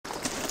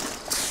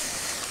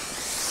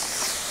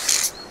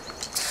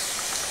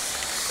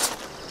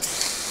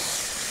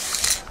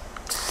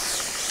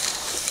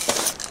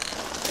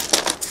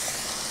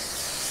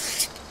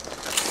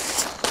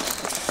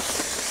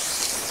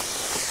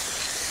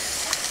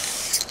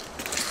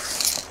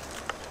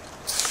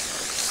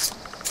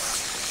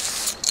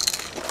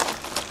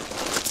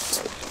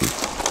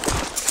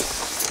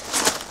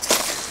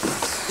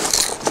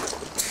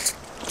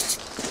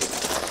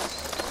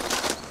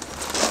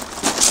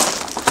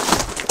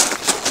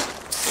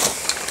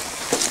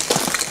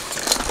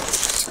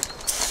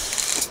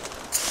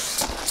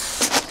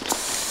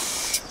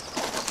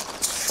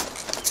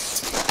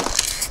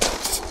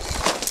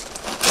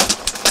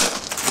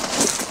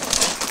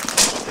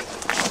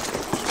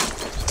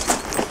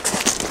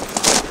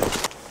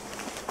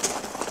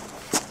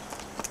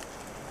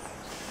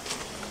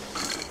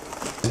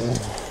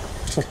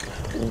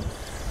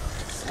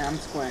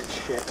plant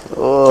shit.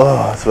 Oh,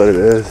 that's what it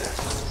is.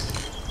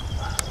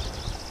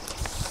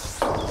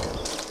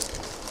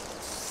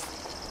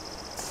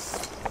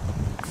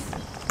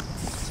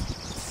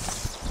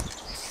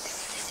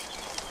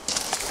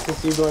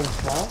 Is you going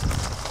south?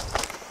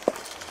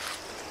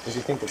 What do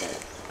you think about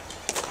it?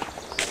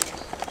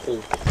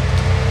 Ooh.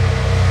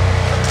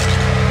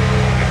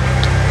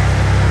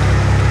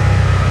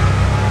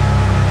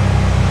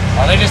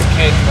 Are they just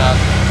kids, man?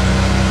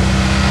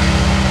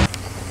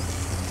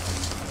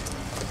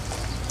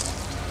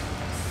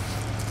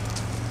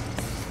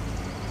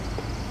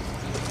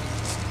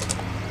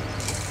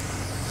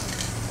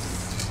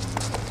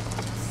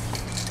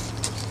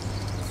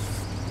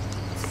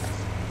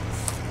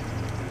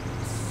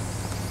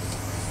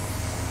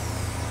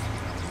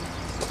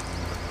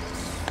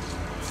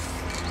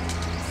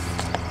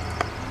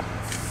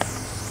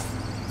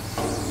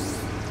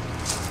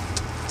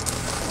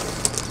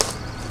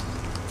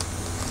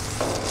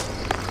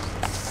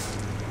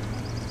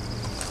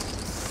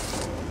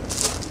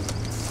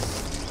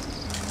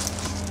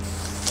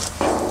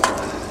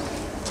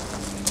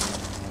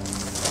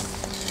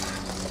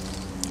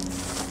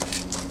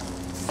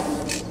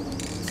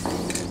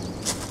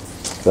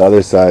 The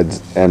other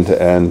side's end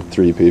to end,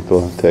 3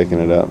 people taking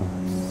it up.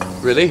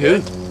 Really?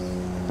 Who?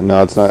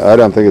 No, it's not. I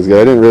don't think it's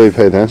good. I didn't really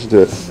pay attention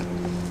to it.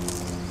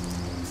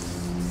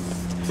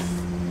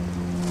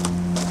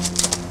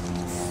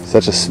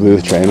 Such a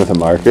smooth train with a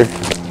marker.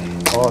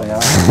 Oh yeah.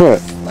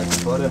 Like a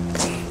photo.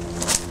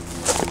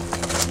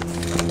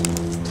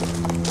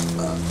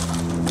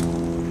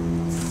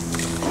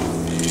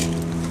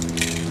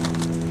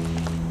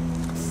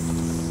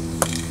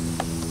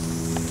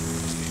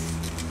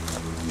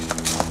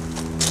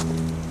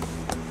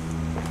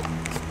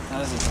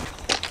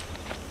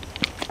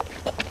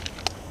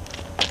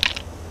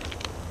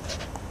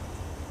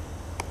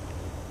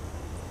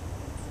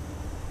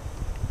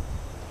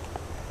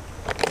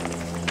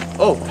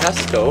 Oh,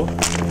 pesto.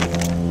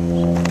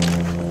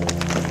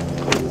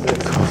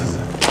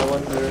 I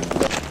wonder.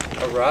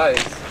 A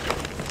rise.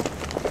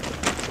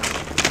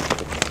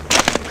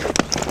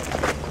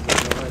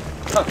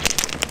 Huh.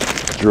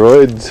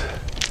 Droids.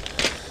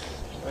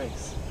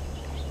 Nice.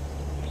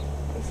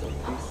 That's a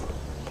piece.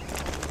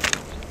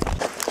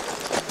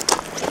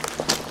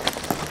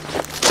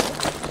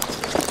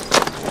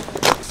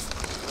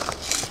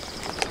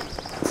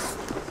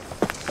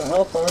 So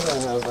how far do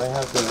I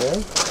have to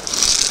live?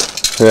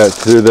 Yeah,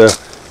 through the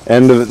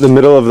end of the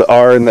middle of the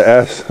R and the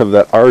S of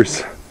that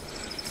arse.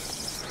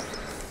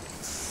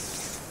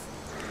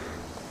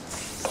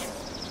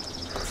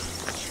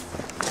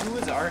 Who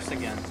was Arse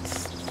again?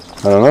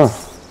 I don't know.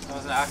 That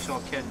was an actual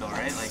kid though,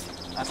 right? Like,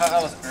 I thought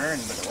that was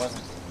earned, but it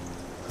wasn't.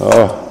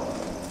 Oh,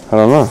 I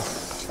don't know.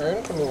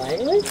 Earn from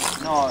Langley?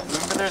 No,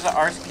 remember there's an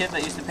Arse kid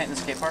that used to paint in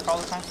the skate park all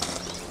the time?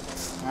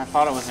 And I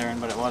thought it was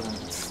earned, but it wasn't.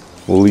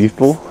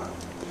 Lethal?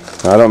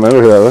 I don't remember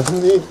who that was.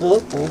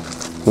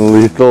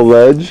 Lethal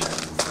Ledge?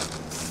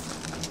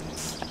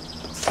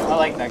 I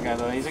like that guy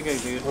though, he's a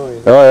good dude. Oh,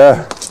 yeah. Oh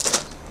yeah.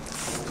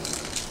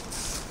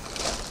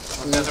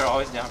 Those guys are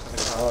always down for the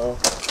car.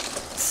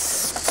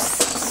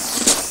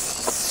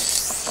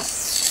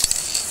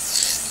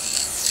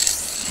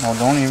 Oh,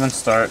 don't even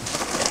start.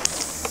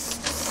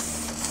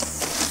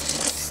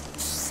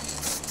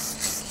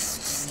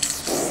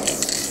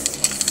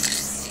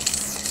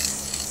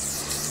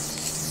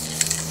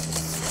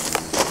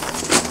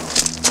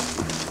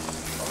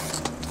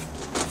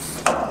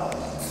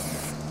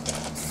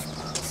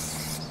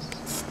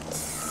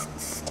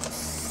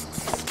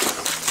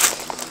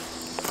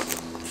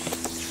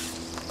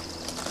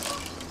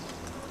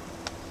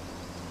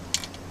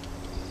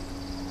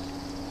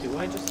 Do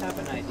I just have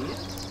an idea?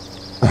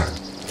 I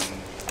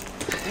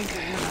think I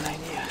have an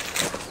idea.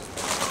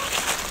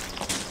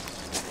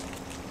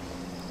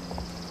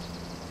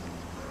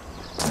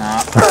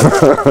 Nah.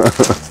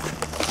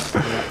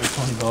 Let this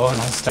one go and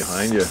I'll stay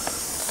behind you.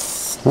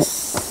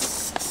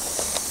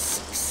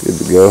 Good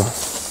to go.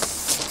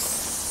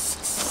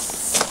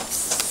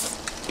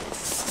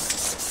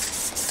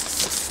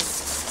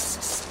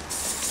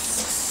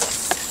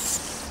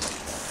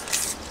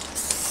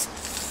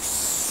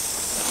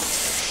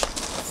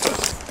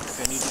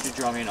 I need you to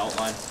draw me an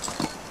outline.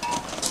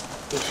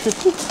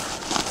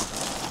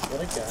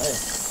 What a guy.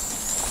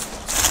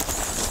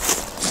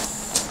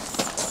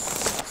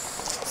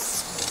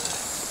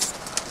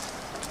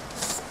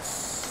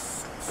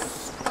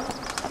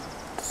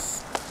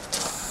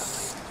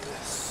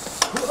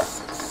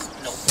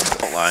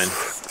 Outline.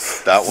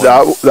 That one.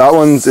 That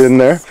one's in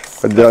there.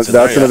 That's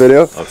in the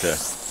video. Okay.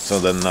 So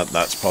then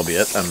that's probably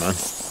it then, man.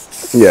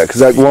 Yeah, because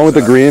that one with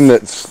the green,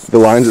 that's the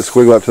lines that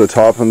squiggle up to the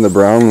top, and the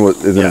brown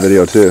is in the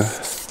video too.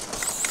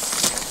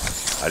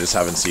 I just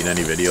haven't seen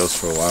any videos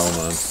for a while,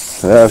 man.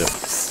 Yeah.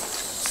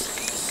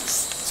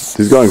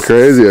 He's going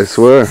crazy, I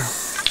swear. A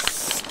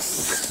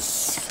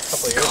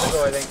couple of years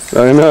ago, I think.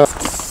 I know.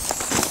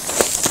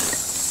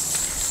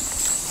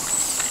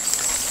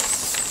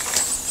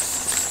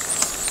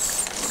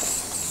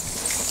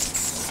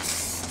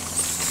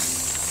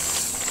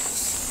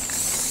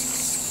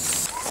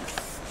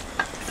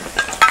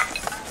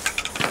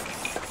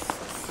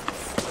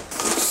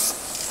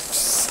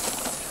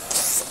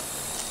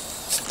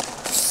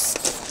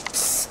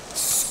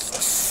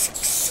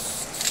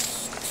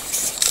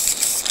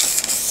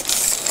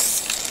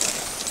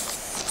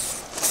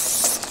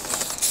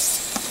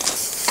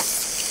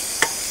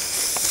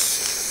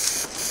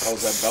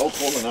 Is that belt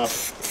holding up?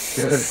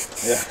 Good.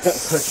 Yeah.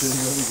 That's actually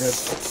really good.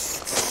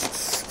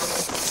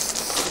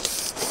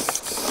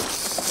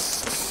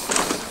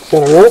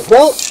 Got a rope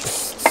belt?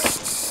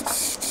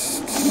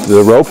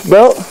 The rope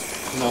belt?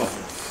 No.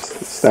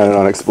 Standing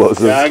on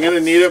explosives. Yeah, I'm gonna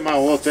need it, my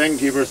whole thing,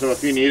 keeper, so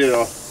if you need it,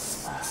 I'll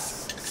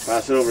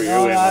pass it over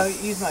your way. I'll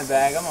use my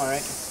bag, I'm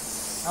alright.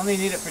 I only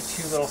need it for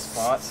 2 little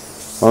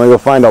spots. Want to go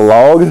find a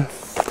log?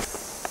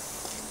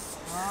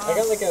 I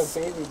got like a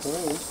baby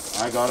blue.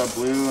 I got a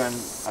blue, and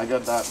I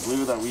got that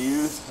blue that we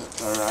used,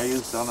 or I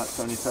used down at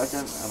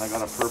 72nd, and I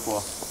got a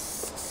purple,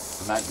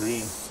 and that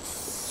green.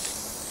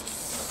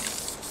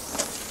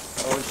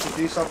 Oh, we should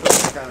do something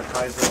that kind of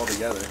ties it all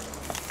together.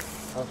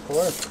 Of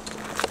course.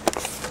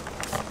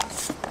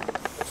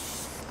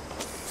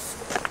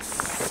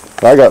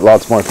 I got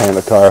lots more paint in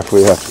the car if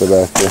we have to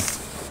go back there.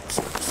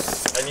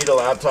 I need a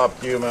laptop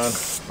too, man.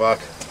 Fuck.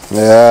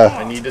 Yeah.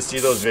 I need to see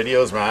those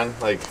videos, man.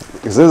 Like,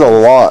 Because there's a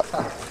lot.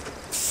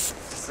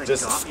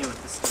 just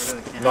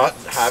not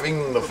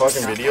having the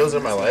fucking videos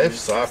in my life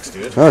sucks,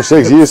 dude. Oh,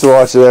 Shakes, you used to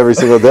watch it every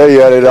single day.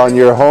 You had it on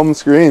your home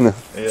screen. And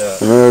Yeah.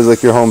 then there was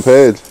like your home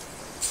page.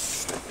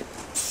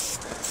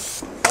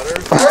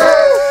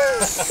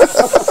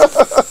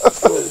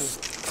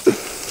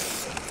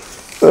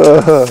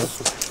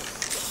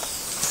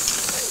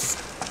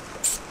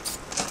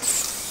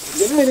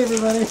 Good night,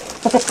 everybody.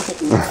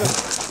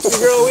 You're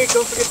here all week,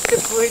 don't forget to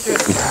tip the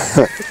waitress.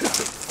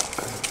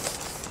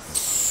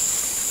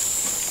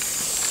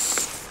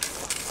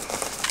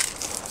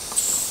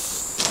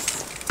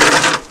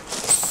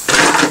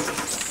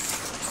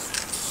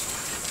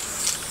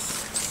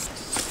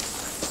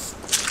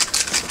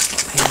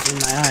 Paint in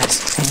my eyes,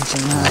 paint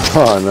in my eyes.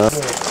 Oh, no.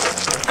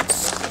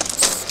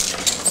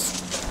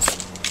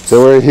 So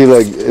where he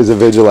like is a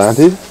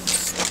vigilante?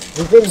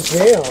 He's in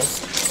jail.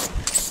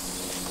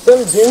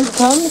 Some dudes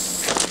come,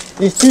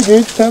 these 2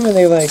 dudes come and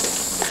they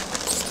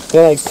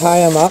tie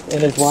him up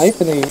and his wife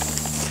and they...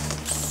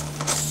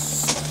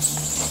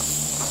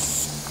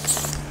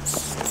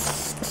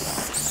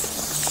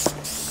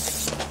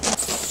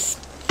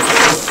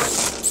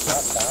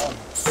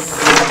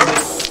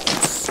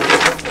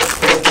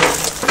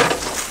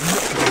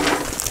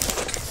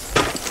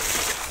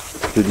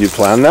 Did you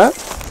plan that?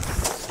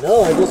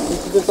 No, this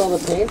is just all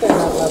the paint I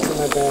have left in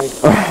my bag.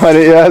 Why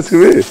didn't you ask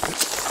me?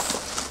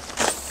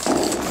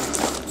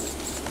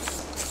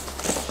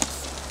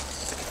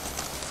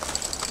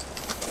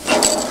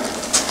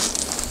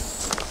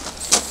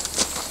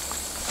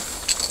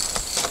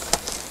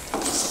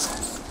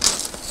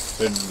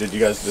 Did you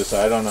guys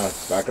decide on a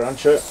background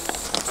check?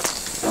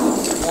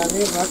 Yeah,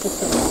 me and Marcus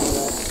can do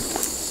that.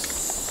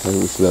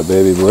 This is that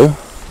baby blue.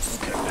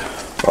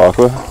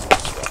 Aqua.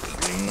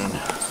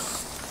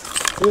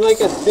 Do like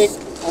a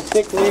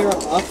thick layer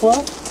of aqua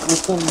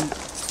with some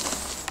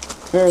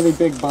fairly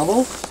big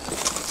bubbles.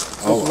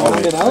 Oh,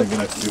 round it out. I'm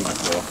gonna do my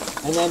flow.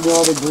 And then do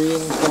all the green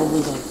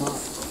silvers on top.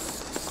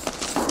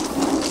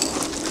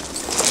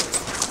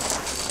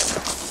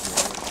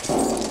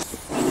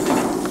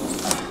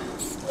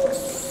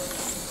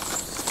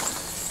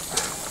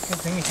 Good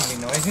thing you can be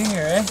noisy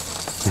here, eh?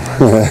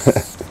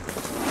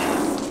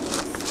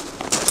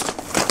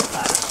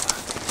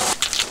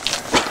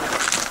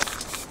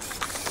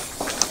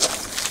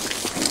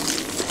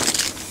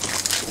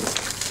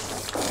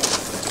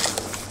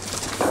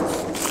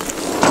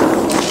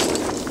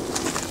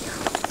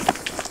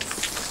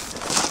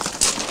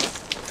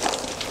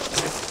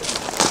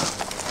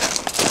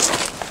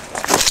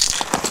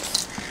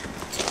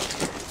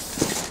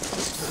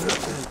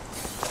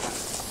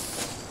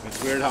 It's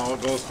weird how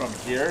it goes from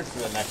here to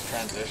the next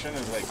transition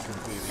is like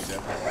completely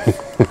different. Right?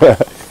 It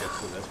gets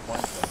to this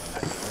point, then the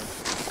next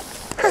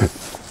one.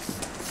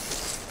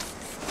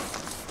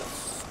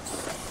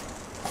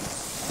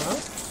 Huh?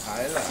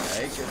 I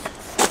like it.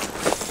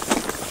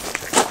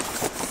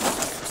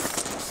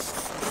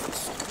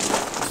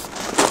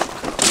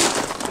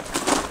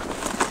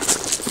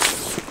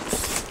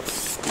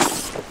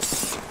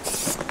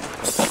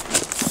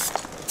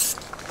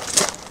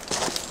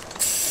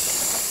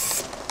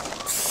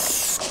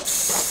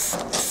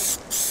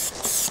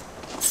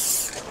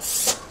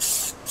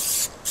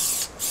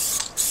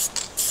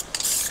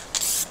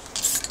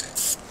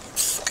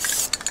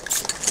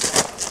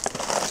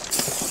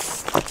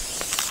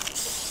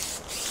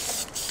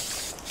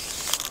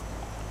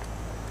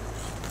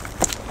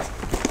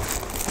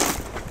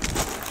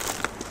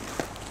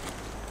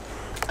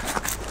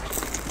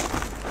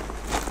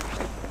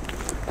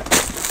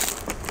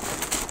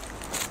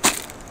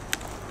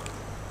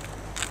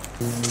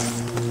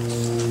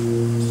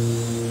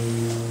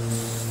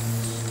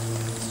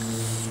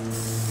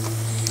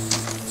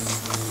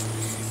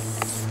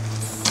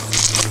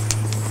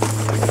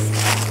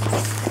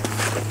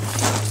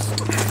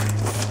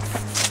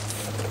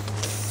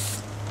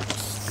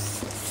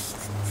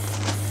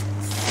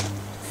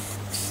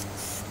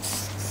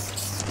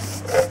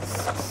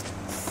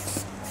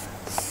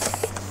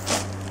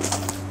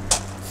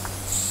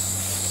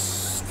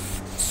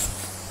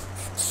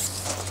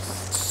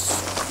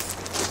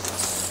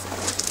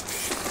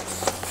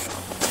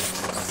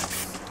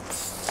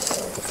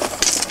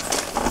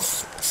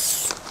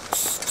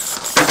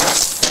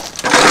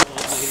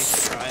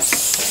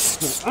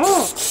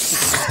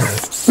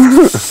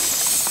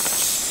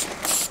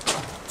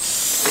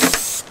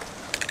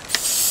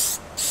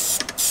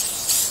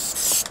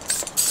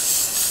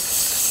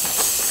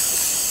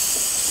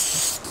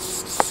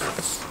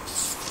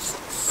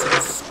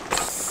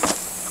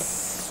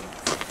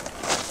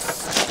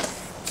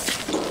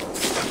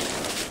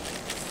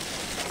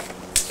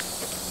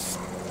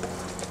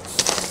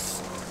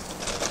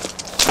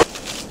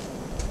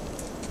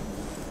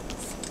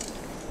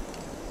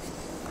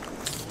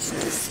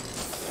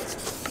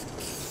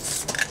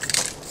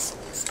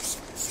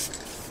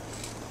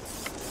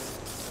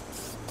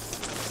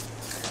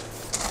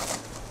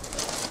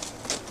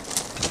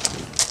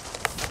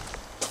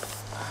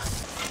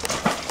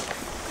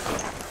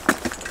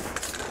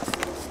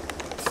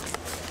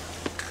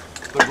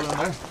 Put blue in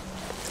there.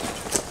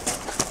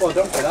 Oh,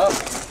 don't get up.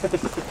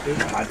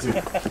 Had to.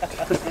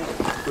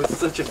 It was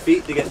such a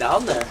feat to get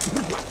down there.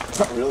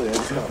 Not really, I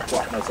just kind of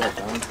flopped myself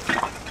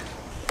down.